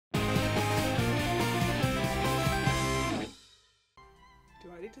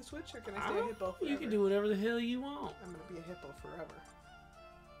get to switch, or can I stay a hippo forever? You can do whatever the hell you want. I'm gonna be a hippo forever.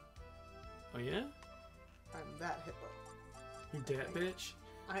 Oh yeah? I'm that hippo. You that bitch?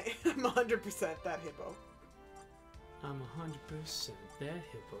 I am 100% that hippo. I'm 100% that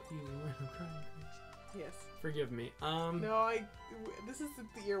hippo, even when I'm crying. Yes. Forgive me. No, this is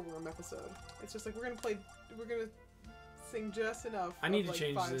the earworm episode. It's just like we're gonna sing just enough. I need of, to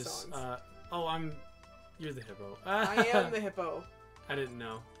change 5 this. songs. You're the hippo. I am the hippo. I didn't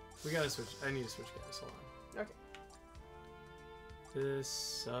know. We gotta switch. I need to switch guys. Hold on. Okay. This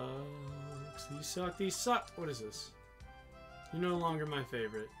sucks. These suck. These suck. What is this? You're no longer my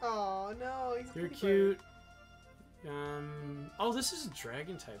favorite. Oh no, You're cute. Oh, this is a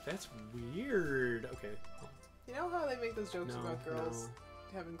dragon type. That's weird. Okay. You know how they make those jokes about girls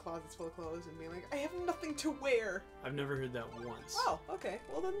having closets full of clothes and being like, I have nothing to wear. I've never heard that once. Oh, okay.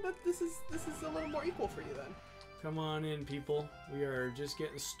 Well then, this is a little more equal for you then. Come on in, people. We are just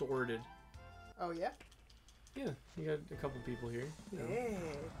getting started. Oh yeah. Yeah, you got a couple people here. You know. Hey,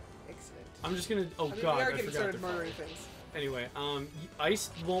 excellent. I'm just gonna. Oh I mean, god, we are I getting forgot started the murdering fire. things. Anyway, ice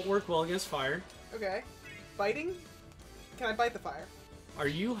won't work well against fire. Okay. Biting? Can I bite the fire? Are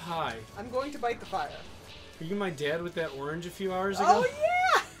you high? I'm going to bite the fire. Are you my dad with that orange a few hours ago? Oh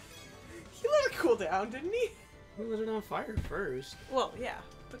yeah! He let it cool down, didn't he? He lit it on fire first. Well, yeah,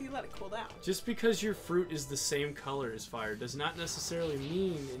 but he let it cool down. Just because your fruit is the same color as fire does not necessarily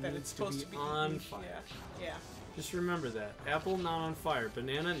mean it That needs it's to be, supposed to be on eaten. fire. Yeah, yeah. Just remember that. Apple not on fire,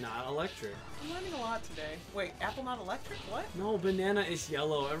 banana not electric. I'm learning a lot today. Wait, apple not electric? What? No, banana is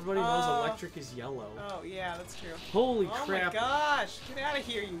yellow. Everybody knows electric is yellow. Oh, yeah, that's true. Holy Oh crap. my gosh! Get out of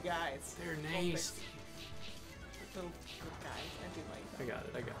here, you guys. They're Little nice. Little guys. I do like them.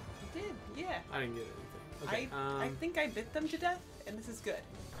 I got it. You did, yeah. I didn't get anything. Okay, I think I bit them to death, and this is good.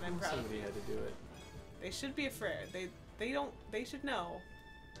 And I'm proud of somebody you. had to do it. They should be afraid. They should know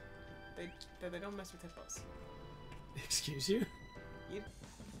that they don't mess with hippos. Excuse you? You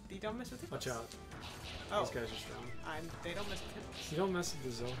don't mess with hippos. Watch out. Oh, These guys are strong. they don't mess with hippos. You don't mess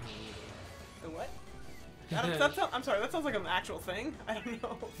with the Zohan either. The what? I'm sorry, that sounds like an actual thing. I don't know.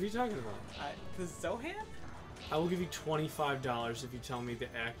 What are you talking about? The Zohan? I will give you $25 if you tell me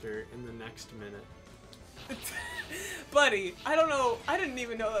the actor in the next minute. Buddy, I don't know. I didn't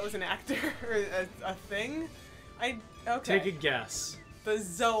even know that was an actor or a thing. Okay. Take a guess. The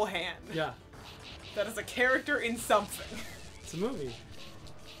Zohan. Yeah. That is a character in something. It's a movie.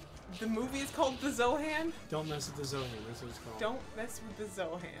 The movie is called The Zohan? Don't mess with the Zohan. That's what it's called. Don't mess with the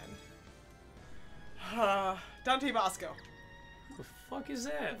Zohan. Dante Bosco. What the fuck is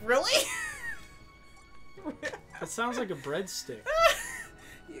that? Really? That sounds like a breadstick.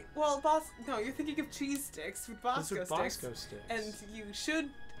 Well, no, you're thinking of cheese sticks with Bosco Those are Bosco sticks. And you should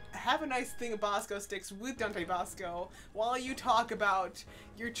have a nice thing of Bosco sticks with Dante Bosco while you talk about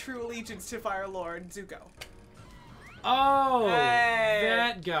your true allegiance to Fire Lord Zuko. Oh, hey.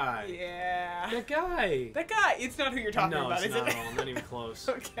 That guy. Yeah. That guy. That guy. It's not who you're talking no, about, it's is not it? at all. I'm not even close.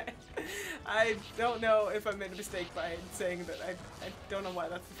 Okay. I don't know if I made a mistake by saying that. I don't know why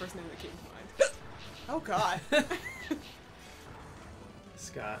that's the first name that came to mind. Oh, God.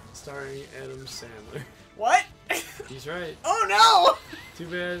 Scott, starring Adam Sandler. What? He's right. Oh, no! Too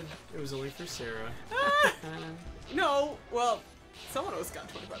bad it was only for Sarah. No, well, someone else got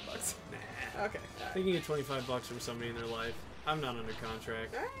 $25. Nah. Okay. They can get $25 from somebody in their life. I'm not under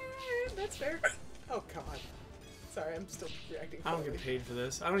contract. Alright, that's fair. Oh, come on. Sorry, I'm still reacting. I don't get paid for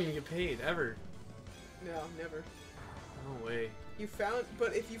this. I don't even get paid, ever. No, never. No way.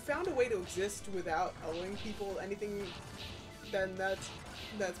 But if you found a way to exist without owing people anything, then that's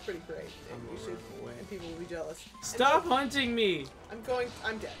pretty great. And I'm you should, away. and people will be jealous. Stop hunting me! I'm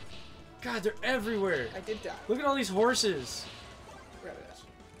dead. God, they're everywhere. I did die. Look at all these horses. Rabbit.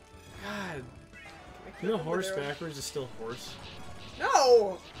 God. I You know killed horse them with backwards is still horse?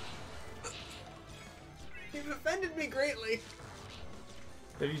 No! You've offended me greatly.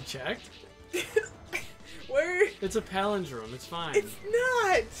 Have you checked? Where? It's a palindrome. It's fine. It's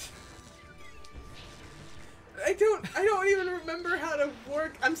not! I don't even remember how to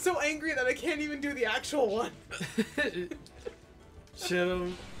work. I'm so angry that I can't even do the actual one.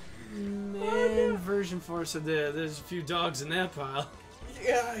 Should've... Man, version 4 said there's a few dogs in that pile.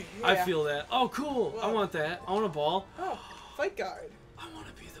 Yeah. I feel that. Oh, cool. Well, I want that. I want a ball. Oh, fight guard. I want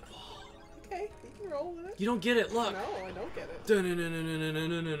to be the ball. Okay, you can roll with it. You don't get it. Look. No, I don't get it.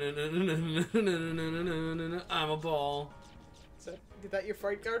 I'm a ball. So, did that your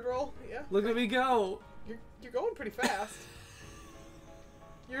fight guard roll? Yeah. Look at me go. You're going pretty fast.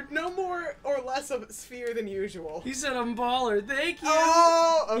 You're no more or less of a sphere than usual. He said I'm baller. Thank you.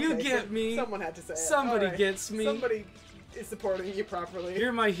 Oh, okay. You get me. Someone had to say it. Somebody All right. gets me. Somebody is supporting you properly.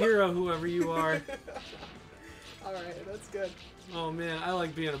 You're my hero, whoever you are. Alright, that's good. Oh man, I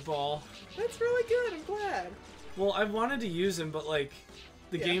like being a ball. That's really good, I'm glad. Well, I've wanted to use him, but like,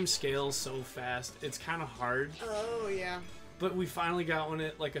 the Yeah. game scales so fast, it's kind of hard. Oh, yeah. But we finally got one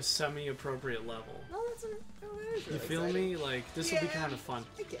at like a semi-appropriate level. Oh, that is really You feel exciting. me? Like, this will be Yeah. kind of fun.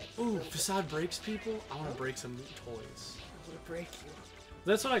 I get it. Ooh, Okay. facade breaks people? I want to Oh. break some toys. I'm gonna break you.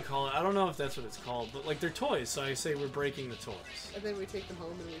 That's what I call it. I don't know if that's what it's called, but like, they're toys, so I say we're breaking the toys. And then we take them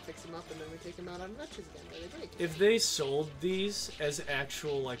home and we fix them up and then we take them out on adventures again where they break. If they sold these as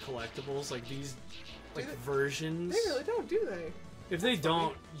actual, like, collectibles, like these, like, they? versions... They really don't, do they? If they That's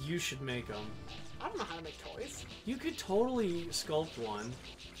funny. don't, you should make them. I don't know how to make toys. You could totally sculpt one,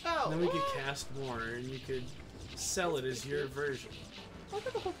 Oh, and then we could what? cast more, and you could sell it as your version. I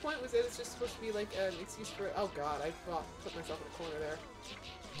thought the whole point was that it's just supposed to be like an excuse for. Oh god, I put myself in a corner there.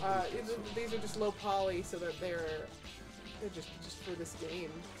 These are just low poly, so that they're just for this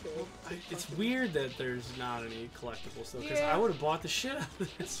game. It's weird that there's not any collectibles, though, because Yeah. I would have bought the shit out of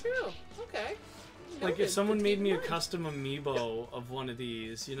That's this. true. Okay. Like, Noted. if someone Good made keep me in a mind. custom amiibo of one of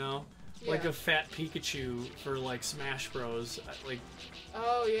these, you know? Like Yeah. a fat Pikachu for, like, Smash Bros. Like,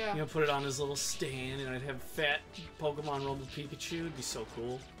 Oh yeah. you know, put it on his little stand, and I'd have fat Pokemon Rumble Pikachu. It'd be so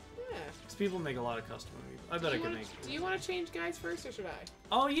cool. Yeah. Because people make a lot of custom amiibo. I bet I could make it. Do you want to change guys first, or should I?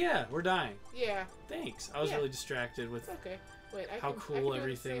 Oh, yeah, we're dying. Yeah. Thanks. I was Yeah. really distracted with It's okay. Wait, I how can, I can cool do it at the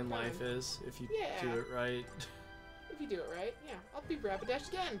everything same in life time. is if you Yeah. do it right. If you do it right, yeah. I'll be Rapidash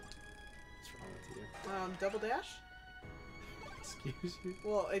again. What's wrong with you? Double dash. Excuse you?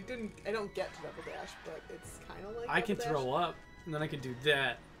 Well, I don't get to double dash, but it's kind of like. I can double dash. throw up, and then I can do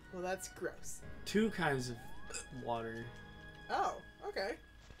that. Well, that's gross. 2 kinds of water. Oh, okay.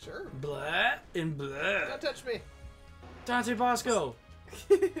 Sure. Blah and blah. Don't touch me. Dante Bosco,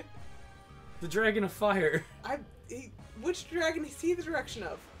 the Dragon of Fire. Which dragon is he the direction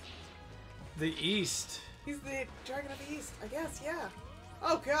of? The East. He's the dragon of the east, I guess. Yeah.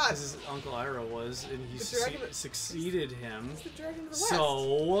 Oh God. As his Uncle Ira was, and he The Dragon of- succeeded him. He's the dragon of the west.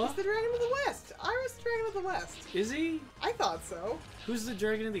 So, He's the dragon of the west. Ira's the dragon of the west. is he? I thought so. Who's the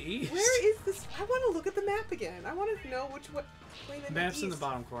Dragon of the East? Where is this? I want to look at the map again. I want to know way they Map's east. in the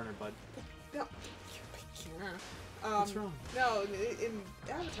bottom corner, bud. No. What's wrong? No, in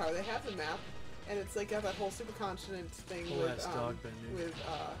Avatar they have the map, and it's like got that whole supercontinent thing Oh, with that's dog bending.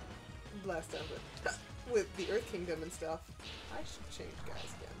 with the Earth Kingdom and stuff. I should change guys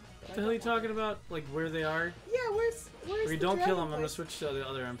again. but What I the hell are you don't want talking about? Like where they are? to. Yeah, where's Or the you don't kill dragon them. I'm gonna place? switch to the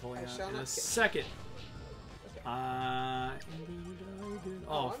other I'm pulling I out shall in not a kill. second. Okay.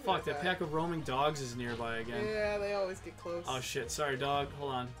 Oh I'm fuck! good That at pack of roaming dogs is nearby again. Yeah, they always get close. Oh shit! Sorry, dog.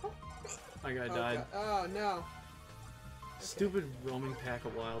 Hold on. My guy Oh, died. God. Oh no. Stupid roaming pack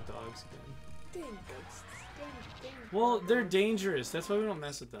of wild dogs again. Dang ghosts. Dang Well, they're doggone. dangerous. That's why we don't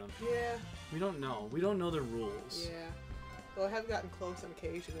mess with them. Yeah. We don't know. We don't know the rules. Yeah. Well, I have gotten close on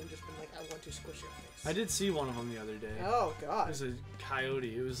occasion and just been like, I want to squish your face. I did see one of them the other day. Oh It God. was a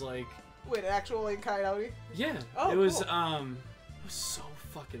coyote. It was like, Wait, an actual like coyote? yeah. Oh, it was cool. it was so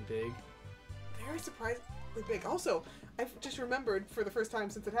fucking big. Very surprisingly big. Also, I just remembered for the first time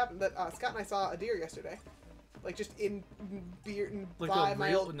since it happened that Scott and I saw a deer yesterday, like just in Like by a my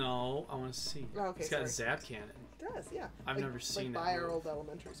real. old. No, I want to see. Oh, okay, It's got a sorry. zap cannon. It does, yeah. I've Like- never seen like it by our move. old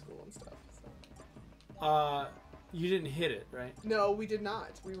elementary school and stuff. So. You didn't hit it, right? No, we did not.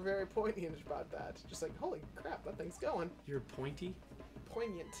 We were very poignant about that. Just like, holy crap, that thing's going. You're pointy.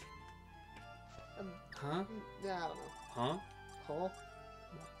 Poignant. Huh? Yeah, I don't know. Huh?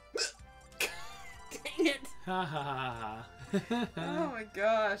 Huh? Dang it! Ha ha ha Oh ha. my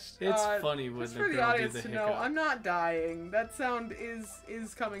gosh. It's funny when Just the for the girl do audience the to hiccup. know, I'm not dying. That sound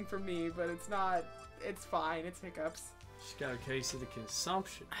is coming from me, but it's not. It's fine. It's hiccups. She's got a case of the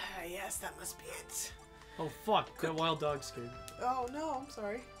consumption. Ah, yes, that must be it. Oh fuck! That wild dog scared me. Oh no, I'm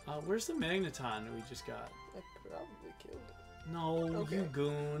sorry. Where's the magneton we just got? I probably killed it. No, Okay. you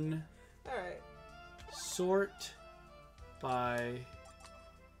goon. All right. Sort by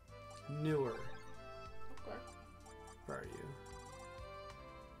newer. Okay. Where are you?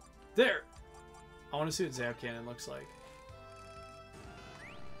 There! I want to see what Zap Cannon looks like.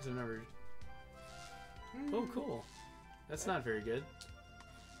 'Cause I've never... Oh, cool. That's not very good.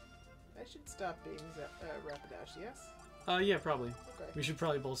 I should stop being Rapidash. Yes. Yeah, probably. Okay. We should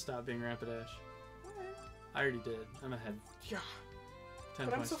probably both stop being Rapidash. Alright. I already did. I'm ahead. Yeah. 10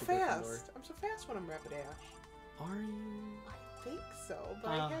 But I'm points so to Gryffindor. fast. I'm so fast when I'm Rapidash. Are you? I think so, but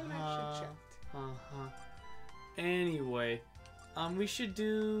I haven't actually checked. Uh-huh. Anyway, we should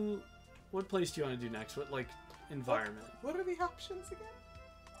do... What place do you want to do next? What, like, environment? What are the options again?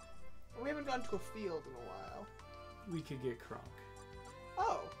 We haven't gone to a field in a while. we could get Kronk.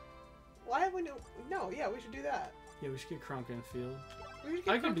 Oh. Why have we no, yeah, we should do that. Yeah, we should get Kronk in the field. We should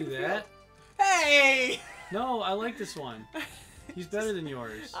get I could Kronk do in the that. field. Hey! No, I like this one. He's better than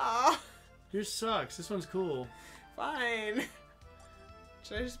yours. Aw. Yours sucks. This one's cool. Fine.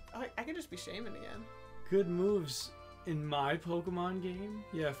 Should I just... I can just be shaman again. Good moves in my Pokemon game?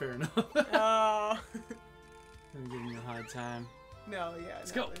 Yeah, fair enough. Oh. I'm giving you a hard time. No, yeah.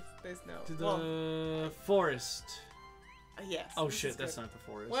 Let's no, go. There's no... To the forest. Yes. Oh this shit, is that's good. not the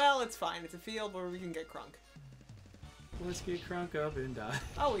forest. Well, it's fine. It's a field where we can get Kronk. Let's get Kronk up and die.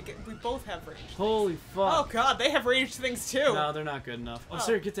 Oh, we both have ranged. Holy fuck. Oh god, they have ranged things too. No, they're not good enough. Oh, Oh.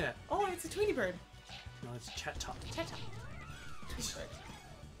 sorry, get that. Oh, it's a Tweety Bird. No, it's Chat-Top. Chatty Bird.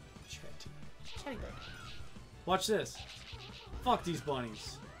 Chatty. Chatty Bird. Watch this. Fuck these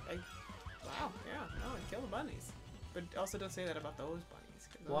bunnies. Wow, yeah, no, kill the bunnies. But also don't say that about those bunnies.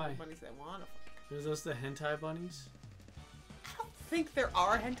 'Cause those Why? are the bunnies that wanna fuck. Are those the hentai bunnies? I don't think there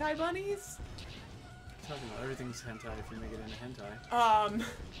are hentai bunnies. Talking about everything's hentai if you make it into hentai.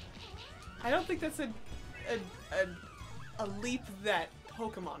 I don't think that's a leap that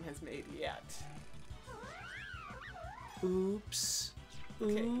Pokemon has made yet. Oops.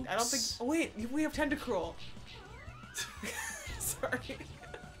 Okay, Oops. I don't think. Oh wait, we have Tentacruel. Sorry.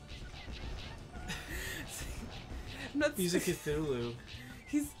 I'm not He's a Cthulhu.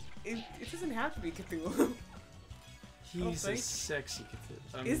 It doesn't have to be Cthulhu. He's a think. sexy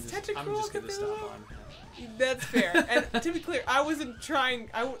Cthulhu. I'm Is just Tentacruel gonna Cthulhu? stop on him. That's fair. And to be clear, I wasn't trying.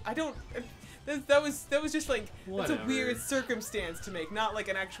 I don't. That was just like that's a Whatever. weird circumstance to make, not like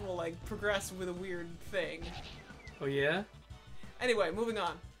an actual like progress with a weird thing. Oh yeah? Anyway, moving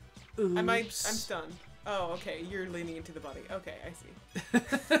on. Oops. I'm stunned. Oh, okay. You're leaning into the buddy. Okay, I see.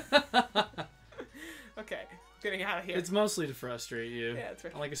 Okay, getting out of here. It's mostly to frustrate you. Yeah, that's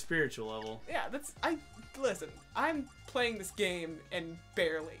right. On like a spiritual level. Yeah, listen, I'm playing this game and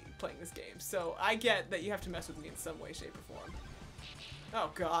barely playing this game, so I get that you have to mess with me in some way, shape, or form. Oh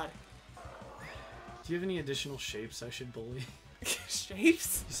god. Do you have any additional shapes I should bully?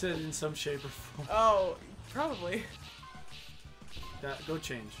 Shapes? You said in some shape or form. Oh, probably. Go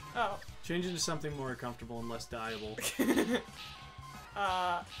change. Oh. Change into something more comfortable and less dieable.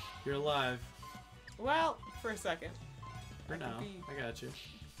 uh, You're alive. well, for a second. For I could now. be I got you.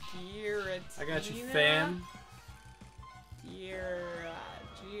 Giratina. I got you, fam. Jira.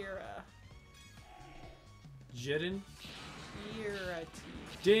 Jitten? Giratina.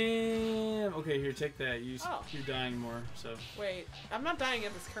 Damn! Okay, here, take that. Oh. You're dying more, so. Wait, I'm not dying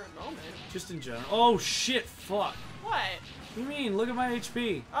at this current moment. Just in general. Oh, shit, fuck. What? What do you mean? Look at my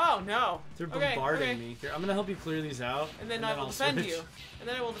HP. Oh, no. They're Okay, bombarding okay. me. Here, I'm gonna help you clear these out. And then I will I'll defend switch. you. And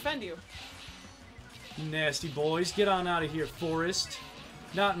then I will defend you. You nasty boys. Get on out of here, Forest.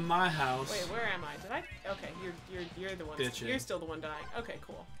 Not in my house. Wait, where am I? Did I? Okay, you're the one. Bitchin'. You're still the one dying. Okay,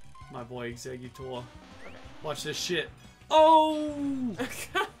 cool. My boy Executor. Okay. Watch this shit. Oh!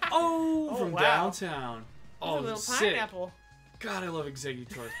 Oh, from wow. downtown. There's Oh, a little sick. pineapple. God, I love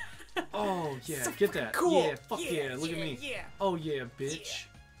Executor. Oh, yeah, So get that. cool. Yeah, fuck yeah, look at me. Yeah. Oh, yeah, bitch.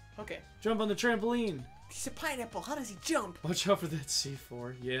 Okay. Jump on the trampoline. He's a pineapple. How does he jump? Watch out for that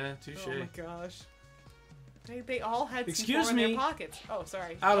C4. Yeah, touche. Oh my gosh. They all had Excuse C4 in me. their pockets. Oh,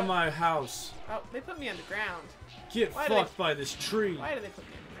 sorry. Out of my house. Oh, they put me underground. Get Why do fucked by this tree. Why do they put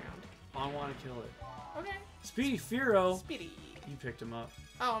me underground? I want to kill it. Okay. Speedy Firo. Speedy. You picked him up.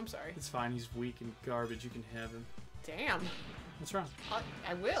 Oh, I'm sorry. It's fine. He's weak and garbage. You can have him. Damn. What's wrong?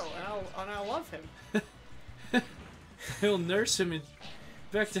 I will, and I'll love him. He'll nurse him and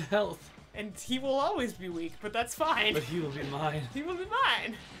back to health. And he will always be weak, but that's fine. But he will be mine. He will be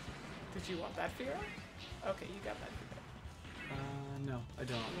mine. Did you want that Firo? Okay, you got that Firo. No, I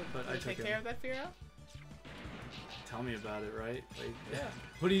don't. But I Will took take him. care of that Firo? Tell me about it, right? Like, Yeah.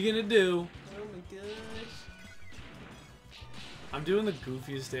 what are you gonna do? Oh my gosh. I'm doing the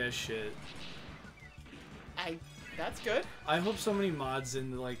goofiest ass shit. That's good. I hope so many mods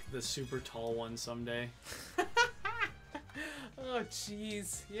in like the super tall one someday. Oh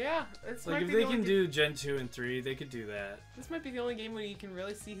jeez. Yeah. This Like might if be they the only can do Gen 2 and 3, they could do that. This might be the only game where you can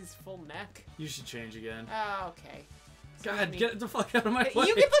really see his full neck. You should change again. Oh, okay. God, get the fuck out of my way.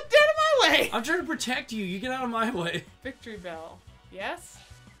 You get the out of my way! I'm trying to protect you. You get out of my way. Victory bell. Yes?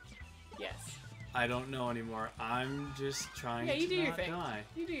 Yes. I don't know anymore. I'm just trying Yeah, you do to your not thing. die.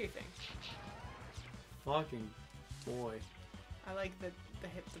 You do your thing. Fucking boy. I like that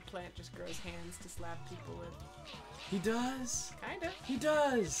the plant just grows hands to slap people with. He does. Kinda. He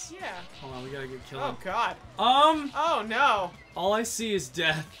does. Yeah. Hold on, we gotta get killed. Oh god. Oh no. All I see is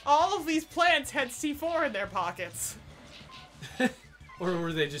death. All of these plants had C4 in their pockets. Or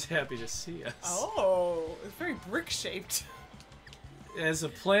were they just happy to see us? Oh, it's very brick-shaped. As a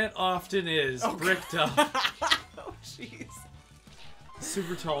plant often is, bricked up. Oh, jeez.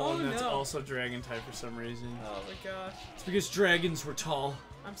 Super tall, and that's no. also dragon type for some reason. Oh my gosh. It's because dragons were tall.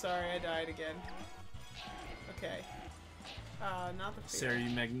 I'm sorry, I died again. Okay. Not the Sarah,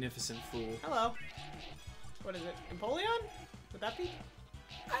 you magnificent fool. Hello. What is it? Empoleon? Would that be?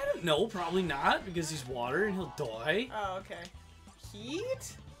 I don't know, probably not, because he's water and he'll die. Oh, okay.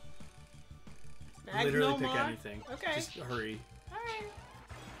 Heat? Literally pick Magnomar? anything. Okay. Just hurry. Alright.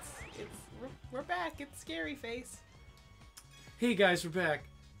 We're back. It's Scary Face. Hey guys, we're back.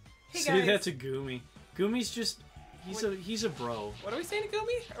 Hey Say guys. that to Goomy. Goomy's just he's a bro. What are we saying to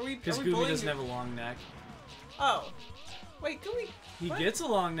Goomy? Are we Because are we Goomy bullying doesn't have a long neck. Oh. Wait, Goomy. He what? gets a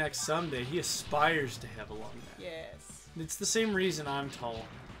long neck someday. He aspires to have a long neck. Yes. It's the same reason I'm tall.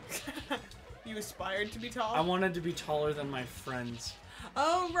 You aspired to be tall? I wanted to be taller than my friends.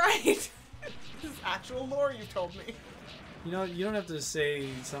 Oh, right. This is actual lore you've told me. You know, you don't have to say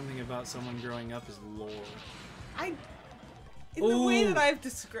something about someone growing up as lore. In the way that I've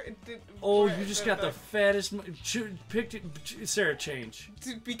described... Oh, you just got the fattest... Picked it... Sarah, change.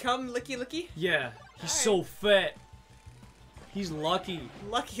 To become Licky Licky? Yeah, he's so fat. He's lucky.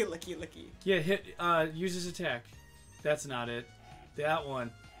 Lucky Licky Licky. Yeah, use his attack. That's not it. That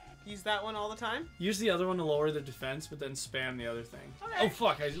one. Use that one all the time? Use the other one to lower the defense, but then spam the other thing. Okay. Oh,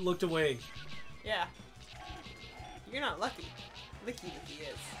 fuck, I looked away. Yeah. You're not lucky. Licky Licky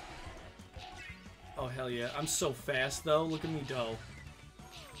is. Oh, hell yeah. I'm so fast, though. Look at me, dough.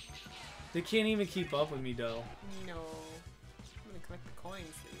 They can't even keep up with me, dough. No. I'm gonna collect the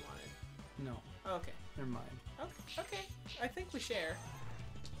coins that you wanted. No. Oh, okay. Never mind. Okay. I think we share.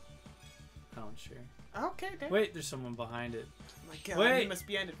 I don't share. Okay, there. Wait, there's someone behind it. Oh my god, Wait. he must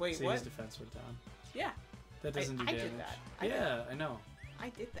be ended. Wait, See, what? his defense went down. Yeah. That doesn't do I damage. did that. I know. I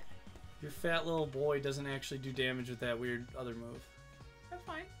did that. Your fat little boy doesn't actually do damage with that weird other move. That's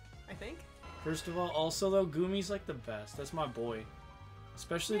fine. I think. First of all, also though, Goomy's like the best. That's my boy.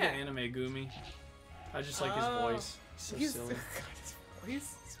 Especially the anime Goomy. I just like his voice. He's so silly. God, his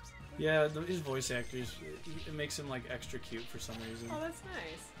voice. Yeah, his voice actors, it makes him like extra cute for some reason. Oh, that's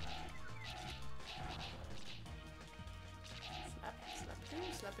nice.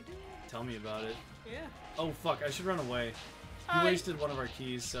 Slap-a-doo. Tell me about it. Yeah. Oh fuck, I should run away. You wasted one of our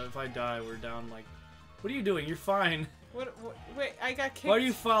keys, so if I die, we're down like... What are you doing? You're fine. What? Wait, I got kicked. Why are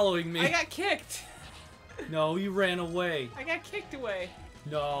you following me? I got kicked. No, you ran away. I got kicked away.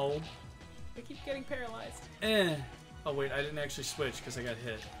 No. I keep getting paralyzed. Oh wait, I didn't actually switch because I got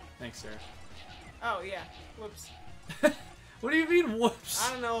hit. Thanks, Sarah. Oh yeah. Whoops. What do you mean, whoops?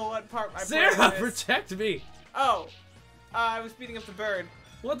 I don't know what part I Sarah, protect me. Oh. I was beating up the bird.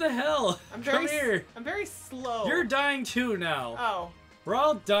 What the hell? Come here. I'm very slow. You're dying too now. Oh. We're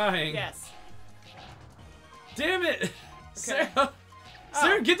all dying. Yes. Damn it. Okay. Sarah. Oh.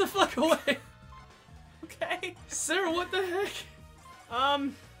 Sarah, get the fuck away. Okay. Sarah, what the heck?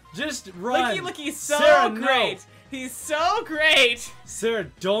 Just run. Licky's so Sarah, great. No. He's so great. Sarah,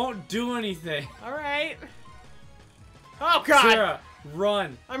 don't do anything. All right. Oh God. Sarah,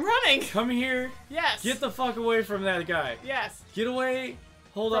 run. I'm running. Come here. Yes. Get the fuck away from that guy. Yes. Get away.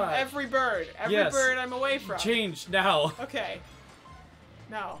 Hold from on. Every bird. Every bird I'm away from. Change now. Okay.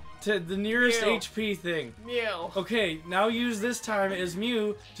 No. To the nearest Mew. HP thing. Mew. Okay, now use this time as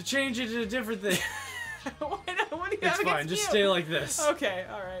Mew to change it to a different thing. What do you It's have fine, just Mew? stay like this. Okay,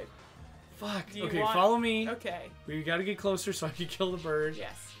 alright. Fuck. Okay, follow me. Okay. We gotta get closer so I can kill the bird.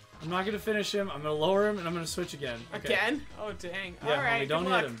 Yes. I'm not gonna finish him. I'm gonna lower him and I'm gonna switch again. Okay. Again? Oh dang. Yeah, alright. homie, don't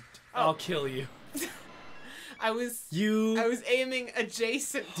hit him. Oh. I'll kill you. I was aiming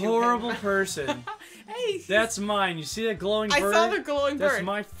adjacent to horrible him. person. Hey, that's mine. You see that glowing bird? I saw the glowing bird. That's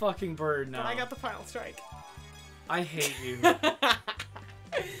my fucking bird now. But I got the final strike. I hate you.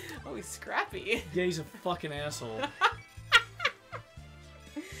 Oh, he's scrappy. Yeah, he's a fucking asshole.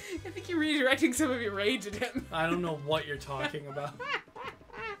 I think you're redirecting some of your rage at him. I don't know what you're talking about.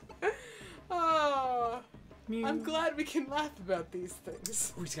 Oh, Mew. I'm glad we can laugh about these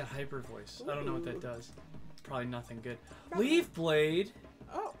things. Oh, he's got hyper voice. Ooh. I don't know what that does. Probably nothing good. Leaf Blade.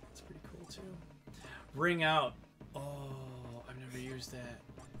 Oh. That's pretty cool too. Ring Out. Oh, I've never used that.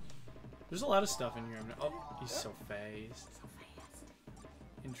 There's a lot of stuff in here. Oh, he's so phased.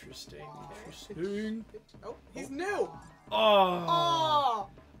 Interesting. Interesting. Oh, he's new. Oh. Oh.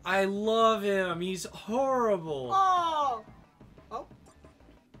 I love him. He's horrible. Oh. Oh.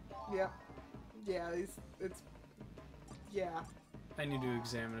 Yeah. Yeah, it's yeah. I need to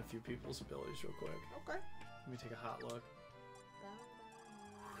examine a few people's abilities real quick. Okay. Let me take a hot look.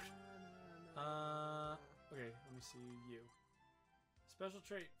 Okay, let me see you. Special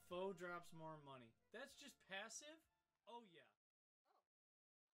trait, foe drops more money. That's just passive? Oh yeah.